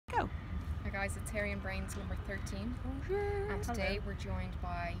guys, it's Hairy&brains number 13. Bonjour. And today we're joined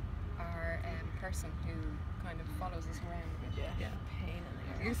by our person who kind of follows us around. Yeah. Pain in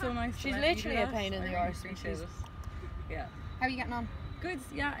the arse. You're so nice. She's literally a pain in the arse. Appreciate it. Yeah. How are you getting on? Good.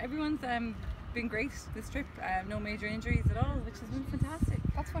 Yeah. Everyone's been great this trip. No major injuries at all, which has been fantastic.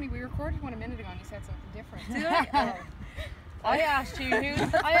 That's funny. We recorded one a minute ago and you said something different. Did I? I asked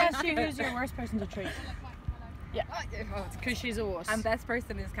you who's your worst person to treat. Yeah. Oh, it's Because she's a wuss. And best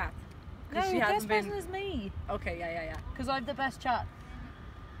person is Kat. No, she the hasn't best been. person is me. Okay. Yeah. Because I have the best chat.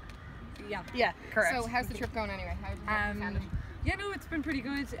 Yeah. Yeah, correct. So how's the trip going anyway? How have you found it? Yeah, no, it's been pretty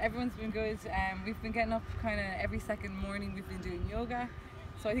good. Everyone's been good. We've been getting up kind of every second morning. We've been doing yoga,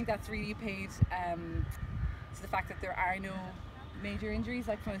 so I think that's really paid to the fact that there are no major injuries,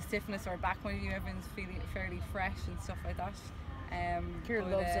 like from a stiffness or a back point of view. Everyone's feeling fairly fresh and stuff like that.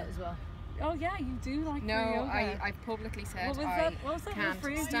 Kira loves it as well. Oh yeah, you do like No, yoga. I've publicly said What was I that? What was that can't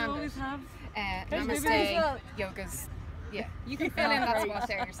phrase you stand always it. have? Namaste, yoga's. Yeah, you can fill in that spot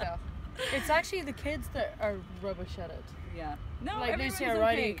there yourself. It's actually the kids that are rubbish at it. Yeah. No, Like everyone's Lucy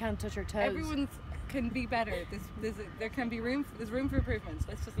O'Reilly okay. can't touch her toes. Everyone can be better. There can be room. There's room for improvements.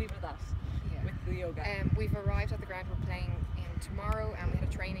 Let's just leave it at that. Yeah. With the yoga. We've arrived at the ground. We're playing in tomorrow, and we had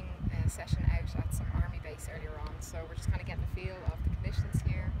a training session out at some army base earlier on. So we're just kind of getting a feel of the conditions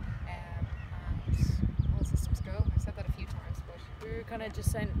here, and all systems go. I've said that a few times, but We were kind of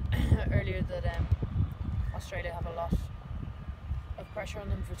just saying earlier that Australia have a lot of pressure on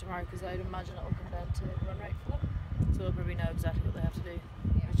them for tomorrow, because I'd imagine it will come down to run rate for them. So they'll probably know exactly what they have to do,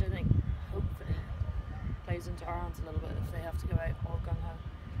 which I think hopefully plays into our hands a little bit if they have to go out all gung ho.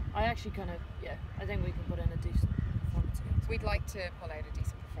 I actually I think we can put in a decent performance against them. we'd like to pull out a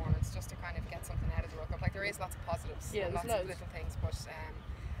decent performance just to kind of get something out of the World Cup. Like there is lots of positives, Yeah, lots there's of loads. little things, but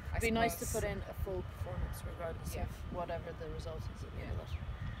It'd be nice to put in a full performance regardless Yeah. of whatever the result is at the end of it.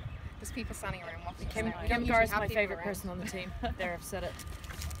 There's people standing around watching. Kim us now. We don't usually Gar's have my people favourite around. person on the team. There, I've said it.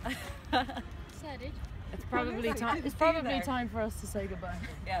 Said it. It's probably Well, time. it's It's good to be probably there. time for us to say goodbye.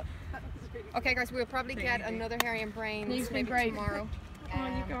 Yeah. Okay, guys, we'll probably Take get it easy. another Hairy&brains You've been maybe great. tomorrow.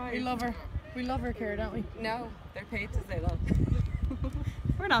 We love her. We love her, Kira, don't we? No. They're paid to say that.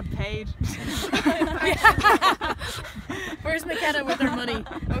 We're not paid. Where's McKenna with her money?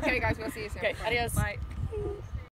 Okay, guys, we'll see you soon. Okay, adios. Bye.